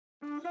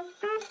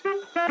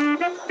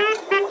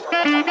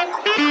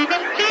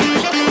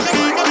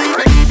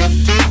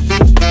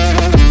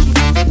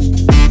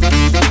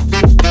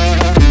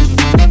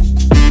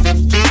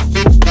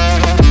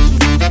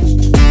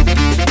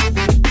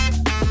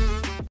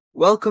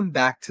Welcome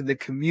back to the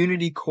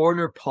Community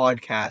Corner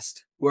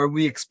podcast, where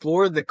we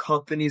explore the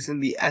companies in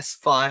the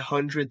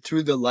S500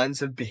 through the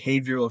lens of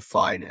behavioral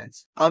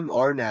finance. I'm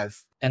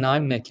Arnav. And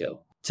I'm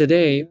Nikhil.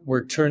 Today,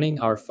 we're turning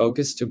our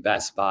focus to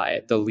Best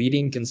Buy, the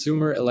leading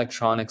consumer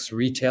electronics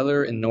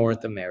retailer in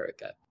North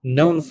America.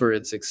 Known for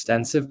its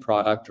extensive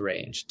product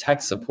range,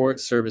 tech support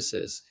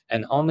services,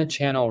 and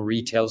omnichannel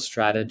retail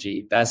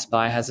strategy, Best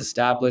Buy has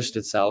established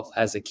itself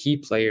as a key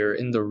player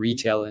in the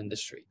retail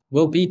industry.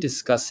 We'll be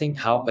discussing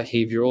how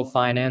behavioral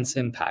finance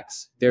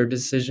impacts their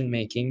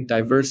decision-making,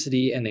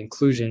 diversity and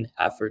inclusion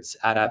efforts,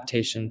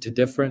 adaptation to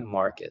different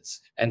markets,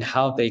 and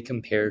how they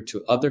compare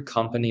to other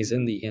companies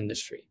in the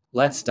industry.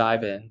 Let's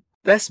dive in.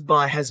 Best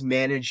Buy has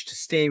managed to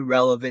stay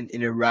relevant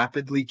in a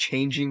rapidly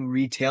changing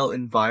retail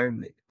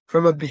environment.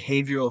 From a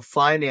behavioral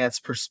finance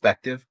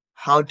perspective,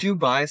 how do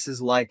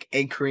biases like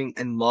anchoring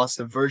and loss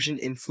aversion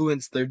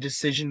influence their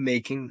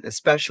decision-making,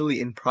 especially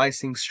in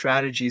pricing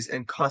strategies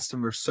and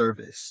customer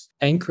service?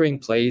 Anchoring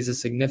plays a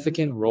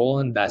significant role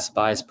in Best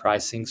Buy's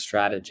pricing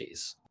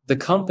strategies. The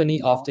company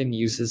often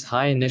uses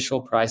high initial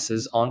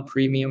prices on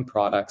premium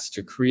products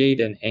to create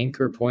an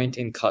anchor point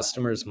in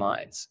customers'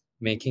 minds,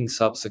 making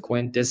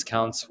subsequent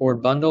discounts or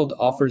bundled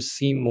offers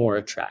seem more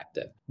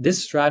attractive.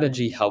 This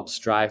strategy helps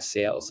drive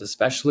sales,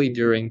 especially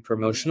during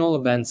promotional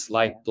events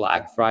like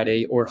Black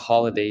Friday or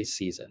holiday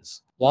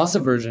seasons. Loss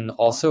aversion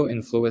also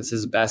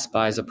influences Best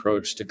Buy's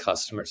approach to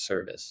customer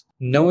service.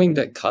 Knowing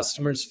that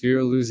customers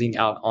fear losing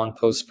out on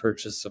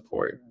post-purchase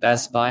support,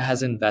 Best Buy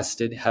has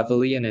invested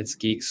heavily in its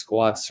Geek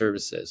Squad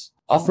services,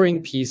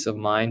 offering peace of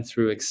mind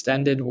through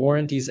extended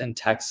warranties and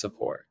tech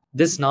support.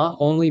 This not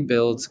only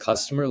builds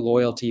customer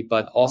loyalty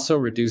but also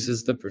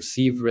reduces the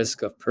perceived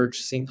risk of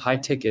purchasing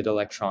high-ticket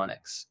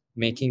electronics,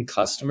 making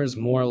customers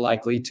more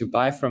likely to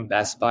buy from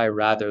Best Buy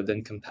rather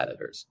than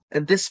competitors.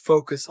 And this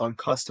focus on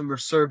customer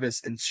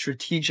service and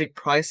strategic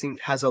pricing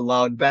has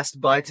allowed Best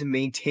Buy to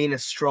maintain a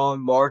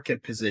strong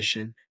market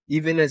position,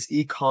 even as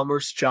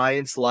e-commerce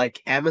giants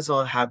like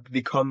Amazon have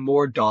become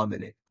more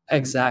dominant.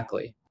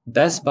 Exactly.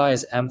 Best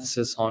Buy's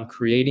emphasis on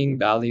creating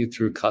value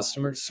through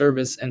customer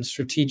service and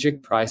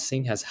strategic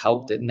pricing has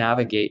helped it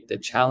navigate the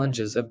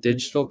challenges of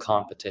digital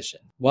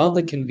competition. While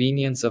the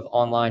convenience of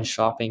online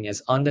shopping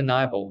is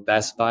undeniable,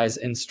 Best Buy's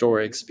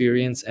in-store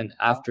experience and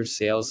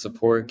after-sales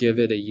support give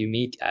it a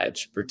unique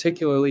edge,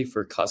 particularly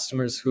for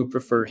customers who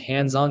prefer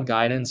hands-on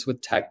guidance with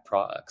tech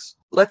products.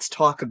 Let's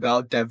talk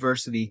about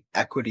diversity,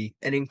 equity,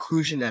 and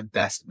inclusion at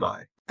Best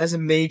Buy. As a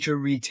major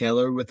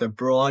retailer with a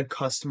broad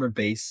customer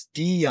base,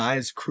 DEI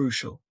is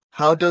crucial.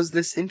 How does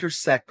this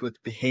intersect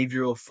with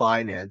behavioral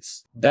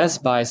finance?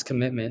 Best Buy's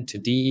commitment to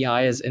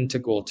DEI is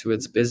integral to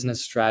its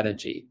business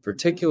strategy,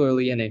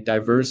 particularly in a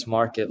diverse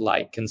market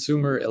like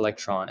consumer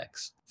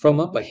electronics. From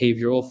a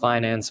behavioral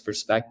finance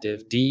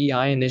perspective,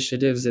 DEI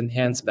initiatives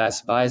enhance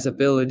Best Buy's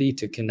ability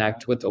to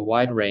connect with a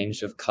wide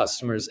range of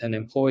customers and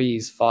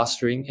employees,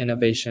 fostering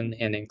innovation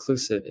and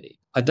inclusivity.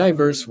 A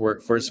diverse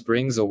workforce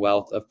brings a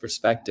wealth of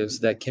perspectives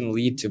that can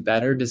lead to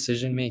better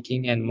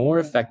decision-making and more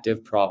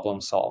effective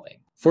problem-solving.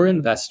 For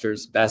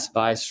investors, Best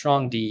Buy's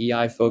strong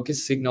DEI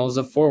focus signals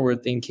a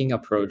forward-thinking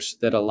approach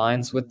that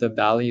aligns with the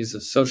values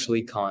of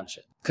socially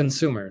conscious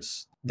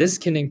consumers. This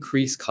can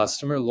increase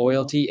customer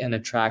loyalty and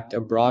attract a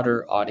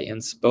broader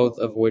audience, both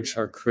of which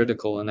are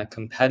critical in a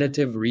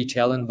competitive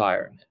retail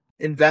environment.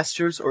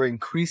 Investors are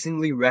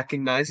increasingly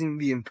recognizing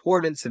the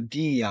importance of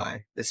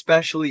DEI,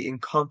 especially in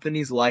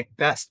companies like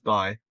Best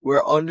Buy,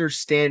 where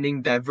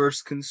understanding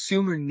diverse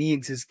consumer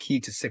needs is key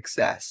to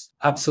success.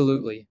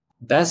 Absolutely.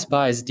 Best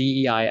Buy's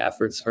DEI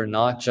efforts are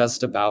not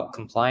just about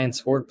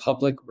compliance or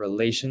public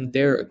relations,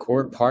 they're a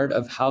core part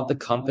of how the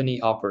company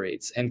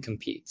operates and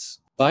competes.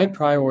 By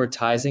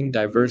prioritizing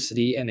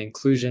diversity and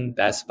inclusion,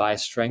 Best Buy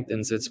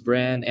strengthens its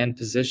brand and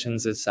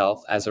positions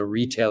itself as a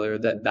retailer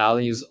that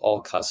values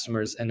all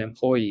customers and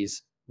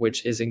employees,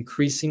 which is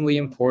increasingly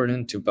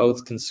important to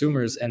both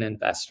consumers and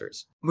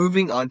investors.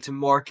 Moving on to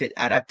market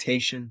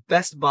adaptation,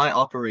 Best Buy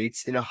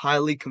operates in a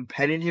highly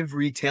competitive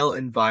retail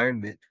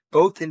environment,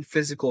 both in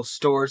physical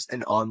stores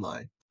and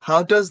online.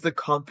 How does the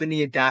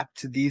company adapt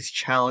to these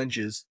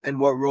challenges, and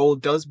what role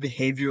does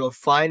behavioral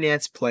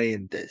finance play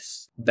in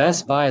this?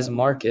 Best Buy's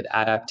market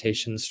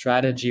adaptation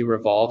strategy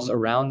revolves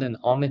around an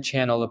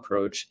omnichannel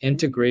approach,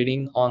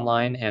 integrating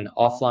online and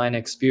offline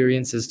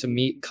experiences to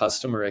meet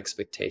customer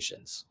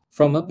expectations.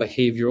 From a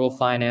behavioral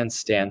finance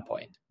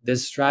standpoint,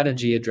 this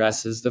strategy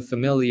addresses the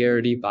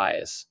familiarity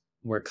bias,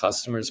 where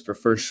customers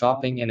prefer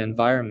shopping in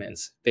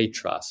environments they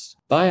trust.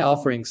 By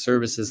offering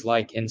services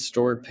like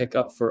in-store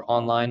pickup for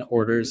online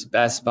orders,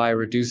 Best Buy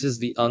reduces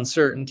the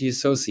uncertainty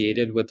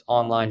associated with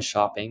online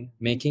shopping,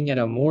 making it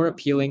a more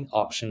appealing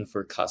option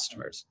for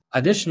customers.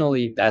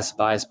 Additionally, Best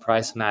Buy's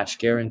price match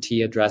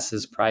guarantee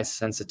addresses price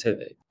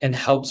sensitivity and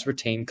helps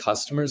retain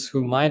customers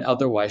who might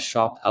otherwise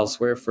shop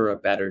elsewhere for a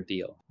better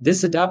deal.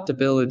 This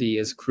adaptability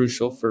is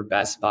crucial for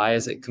Best Buy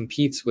as it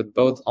competes with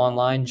both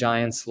online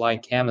giants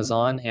like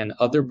Amazon and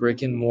other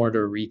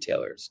brick-and-mortar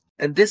retailers.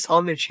 And this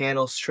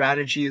omnichannel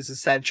strategy is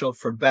essential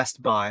for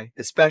Best Buy,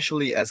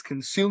 especially as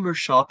consumer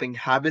shopping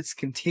habits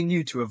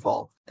continue to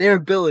evolve. Their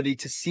ability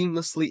to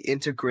seamlessly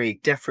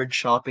integrate different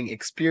shopping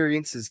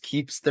experiences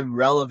keeps them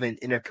relevant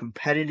in a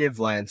competitive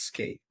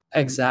landscape.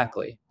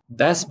 Exactly.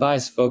 Best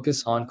Buy's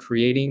focus on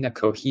creating a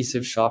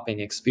cohesive shopping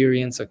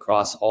experience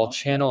across all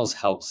channels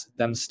helps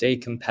them stay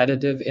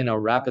competitive in a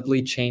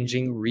rapidly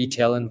changing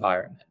retail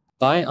environment.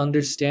 By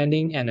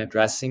understanding and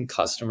addressing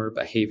customer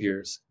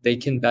behaviors, they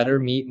can better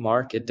meet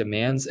market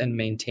demands and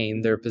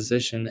maintain their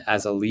position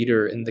as a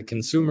leader in the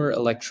consumer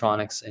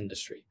electronics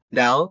industry.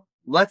 Now,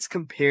 let's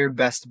compare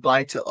Best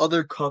Buy to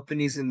other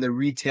companies in the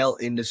retail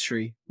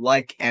industry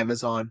like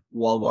Amazon,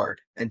 Walmart,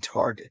 and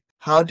Target.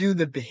 How do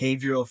the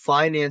behavioral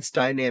finance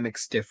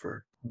dynamics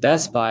differ?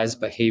 Best Buy's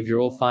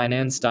behavioral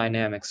finance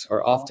dynamics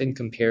are often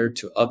compared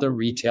to other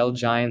retail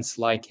giants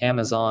like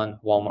Amazon,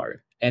 Walmart,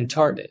 and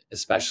Target,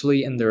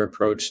 especially in their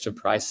approach to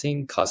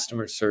pricing,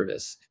 customer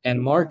service,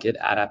 and market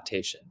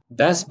adaptation.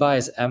 Best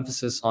Buy's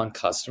emphasis on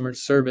customer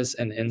service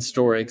and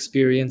in-store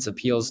experience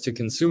appeals to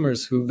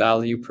consumers who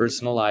value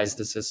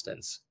personalized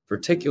assistance,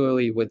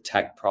 particularly with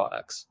tech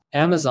products.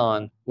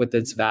 Amazon, with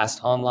its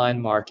vast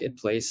online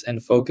marketplace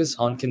and focus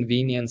on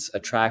convenience,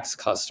 attracts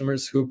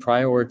customers who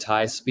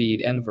prioritize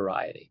speed and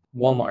variety.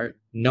 Walmart,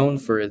 known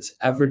for its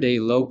everyday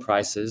low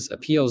prices,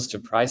 appeals to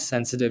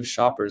price-sensitive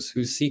shoppers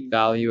who seek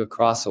value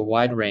across a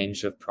wide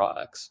range of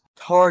products.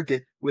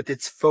 Target, with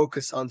its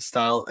focus on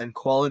style and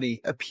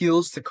quality,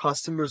 appeals to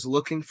customers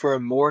looking for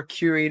a more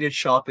curated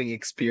shopping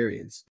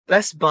experience.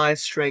 Best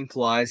Buy's strength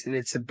lies in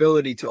its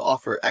ability to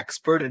offer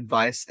expert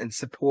advice and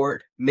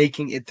support,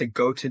 making it the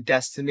go-to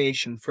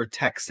destination for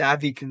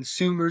tech-savvy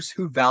consumers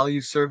who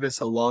value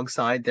service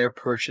alongside their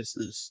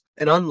purchases.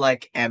 And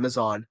unlike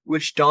Amazon,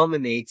 which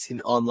dominates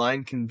in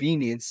online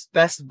convenience,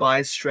 Best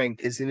Buy's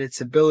strength is in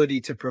its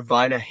ability to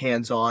provide a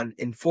hands-on,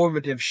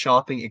 informative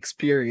shopping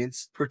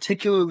experience,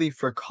 particularly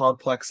for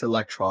complex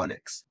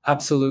electronics.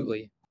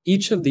 Absolutely.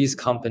 Each of these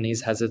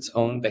companies has its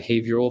own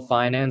behavioral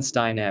finance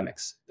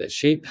dynamics that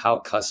shape how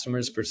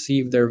customers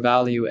perceive their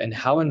value and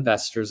how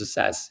investors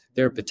assess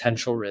their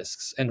potential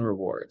risks and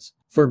rewards.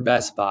 For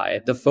Best Buy,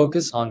 the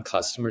focus on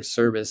customer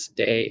service,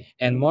 day,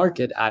 and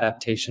market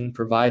adaptation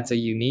provides a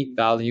unique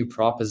value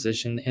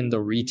proposition in the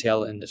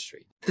retail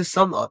industry. To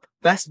sum up,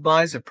 Best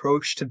Buy's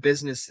approach to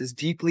business is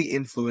deeply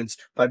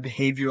influenced by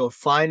behavioral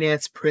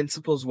finance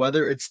principles,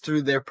 whether it's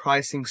through their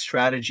pricing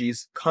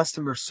strategies,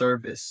 customer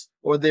service,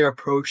 or their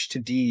approach to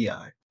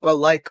DEI. But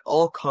like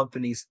all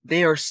companies,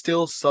 they are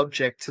still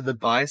subject to the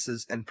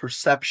biases and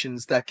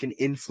perceptions that can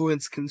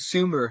influence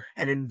consumer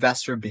and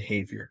investor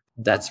behavior.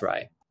 That's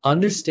right.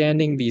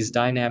 Understanding these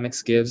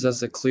dynamics gives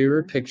us a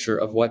clearer picture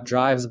of what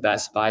drives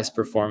Best Buy's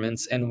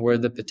performance and where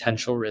the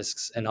potential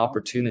risks and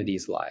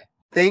opportunities lie.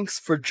 Thanks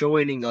for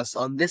joining us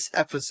on this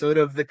episode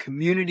of the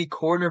Community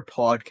Corner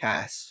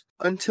podcast.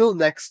 Until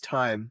next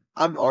time,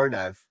 I'm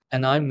Arnav.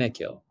 And I'm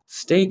Nikhil.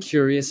 Stay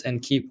curious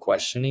and keep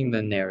questioning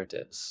the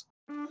narratives.